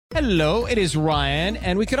Hello, it is Ryan,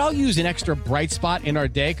 and we could all use an extra bright spot in our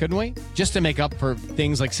day, couldn't we? Just to make up for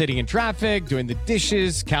things like sitting in traffic, doing the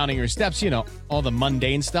dishes, counting your steps, all the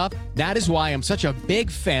mundane stuff. That is why I'm such a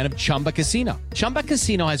big fan of Chumba Casino. Chumba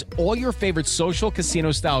Casino has all your favorite social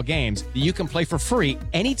casino-style games that you can play for free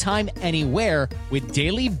anytime, anywhere with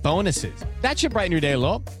daily bonuses. That should brighten your day a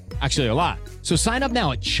little. Actually, a lot. So sign up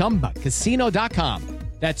now at ChumbaCasino.com.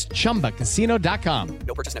 That's ChumbaCasino.com.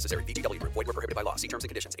 No purchase necessary. VGW Group. Void where prohibited by law. See terms and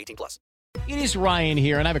conditions. 18+. It is Ryan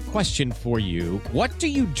here, and I have a question for you. What do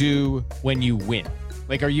you do when you win?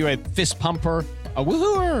 Like, are you a fist pumper, a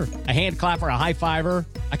woohooer, a hand clapper, a high fiver?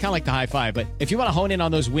 I kind of like the high five, but if you want to hone in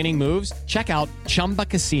on those winning moves, check out Chumba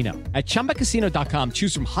Casino. At ChumbaCasino.com,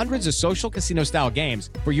 choose from hundreds of social casino-style games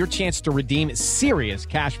for your chance to redeem serious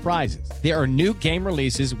cash prizes. There are new game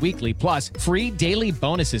releases weekly, plus free daily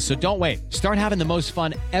bonuses, so don't wait. Start having the most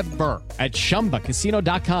fun ever at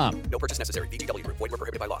ChumbaCasino.com. No purchase necessary. VGW Group. Void where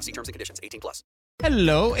prohibited by law. See terms and conditions. 18+.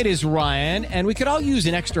 Hello, it is Ryan, and we could all use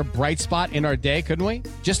an extra bright spot in our day, couldn't we?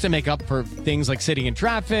 Just to make up for things like sitting in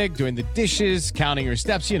traffic, doing the dishes, counting your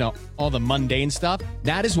steps, all the mundane stuff.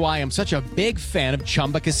 That is why I'm such a big fan of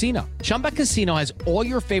Chumba Casino. Chumba Casino has all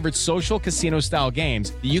your favorite social casino-style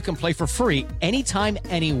games that you can play for free anytime,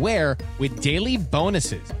 anywhere with daily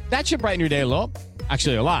bonuses. That should brighten your day a little.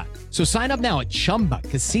 Actually, a lot. So sign up now at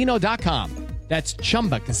ChumbaCasino.com. That's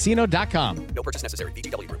ChumbaCasino.com. No purchase necessary.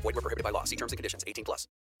 VGW Group. Void where prohibited by law. See terms and conditions. 18+.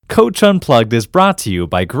 Coach Unplugged is brought to you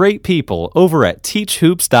by great people over at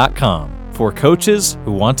TeachHoops.com. For coaches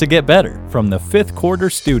who want to get better. From the Fifth Quarter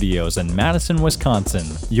Studios in Madison, Wisconsin,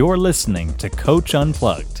 you're listening to Coach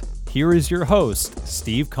Unplugged. Here is your host,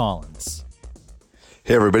 Steve Collins.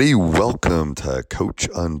 Hey everybody, welcome to Coach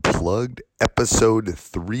Unplugged, episode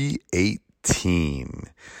 318.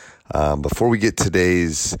 Before we get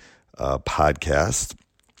today's podcast,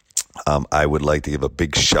 I would like to give a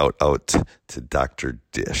big shout out to Dr.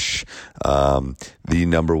 Dish, the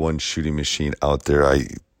number one shooting machine out there.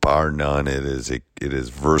 Bar none. It is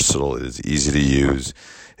versatile. It is easy to use.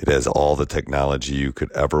 It has all the technology you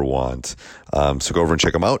could ever want. So go over and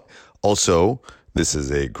check them out. Also, this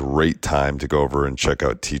is a great time to go over and check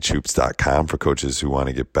out teachhoops.com for coaches who want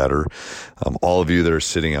to get better. All of you that are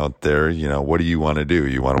sitting out there, what do you want to do?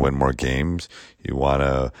 You want to win more games. You want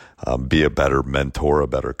to be a better mentor, a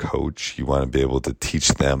better coach. You want to be able to teach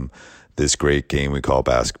them this great game we call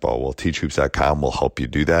basketball. Well, teachhoops.com will help you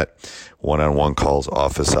do that. One-on-one calls,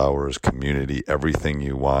 office hours, community, everything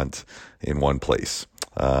you want in one place.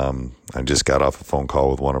 I just got off a phone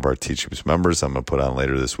call with one of our Teach Hoops members I'm going to put on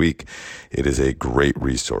later this week. It is a great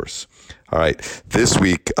resource. All right. This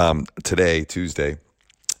week, today, Tuesday,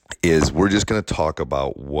 we're just going to talk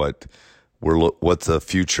about what the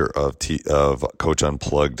future of Coach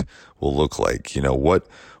Unplugged will look like. What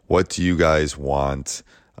do you guys want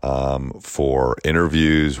for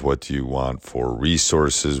interviews? What do you want for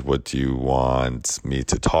resources? What do you want me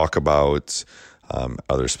to talk about?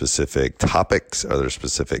 Are there specific topics? Are there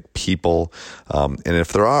specific people? And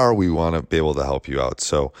if there are, we want to be able to help you out.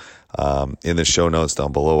 So in the show notes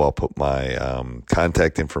down below, I'll put my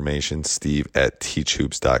contact information,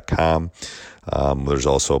 steve@teachhoops.com. There's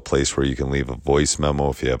also a place where you can leave a voice memo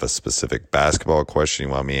if you have a specific basketball question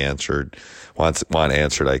you want answered,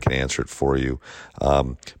 I can answer it for you.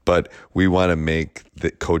 But we want to make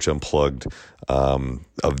the Coach Unplugged a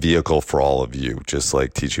vehicle for all of you, just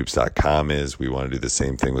like teachhoops.com is. We want to do the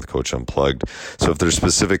same thing with Coach Unplugged. So if there's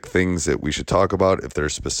specific things that we should talk about, if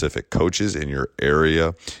there's specific coaches in your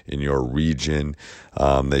area, in your region,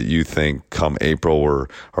 that you think come April, we're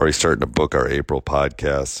already starting to book our April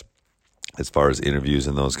podcasts as far as interviews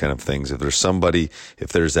and those kind of things. If there's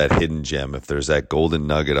that hidden gem, if there's that golden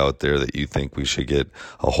nugget out there that you think we should get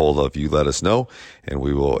a hold of, you let us know, and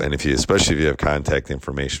we will. And especially if you have contact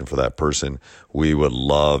information for that person, we would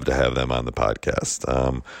love to have them on the podcast.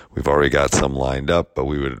 We've already got some lined up, but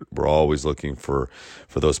we're always looking for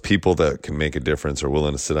those people that can make a difference, are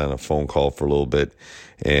willing to sit on a phone call for a little bit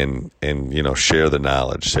and share the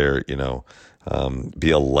knowledge,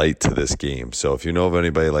 be a light to this game. So if you know of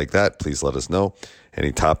anybody like that, please let us know.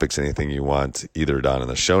 Any topics, anything you want, either down in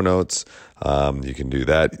the show notes, you can do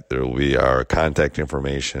that. There will be our contact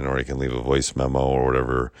information, or you can leave a voice memo or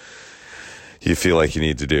whatever you feel like you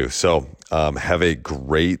need to do. So have a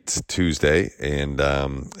great Tuesday. And I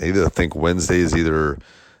think Wednesday is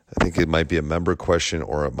I think it might be a member question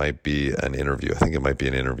or it might be an interview. I think it might be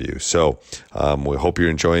an interview. So we hope you're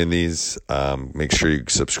enjoying these. Make sure you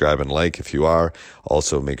subscribe and like if you are.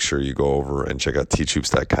 Also, make sure you go over and check out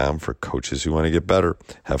teachhoops.com for coaches who want to get better.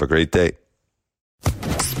 Have a great day.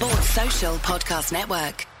 Sports Social Podcast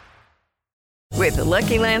Network. With the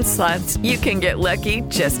Lucky Land Slots, you can get lucky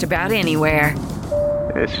just about anywhere.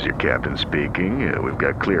 This is your captain speaking. We've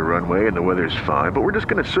got clear runway and the weather's fine, but we're just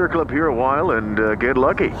going to circle up here a while and get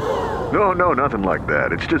lucky. No, nothing like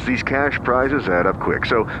that. It's just these cash prizes add up quick.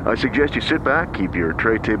 So I suggest you sit back, keep your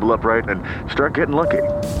tray table upright, and start getting lucky.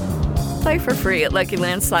 Play for free at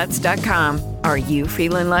LuckyLandSlots.com. Are you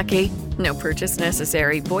feeling lucky? No purchase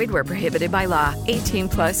necessary. Void where prohibited by law.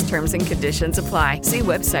 18+ terms and conditions apply. See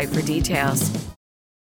website for details.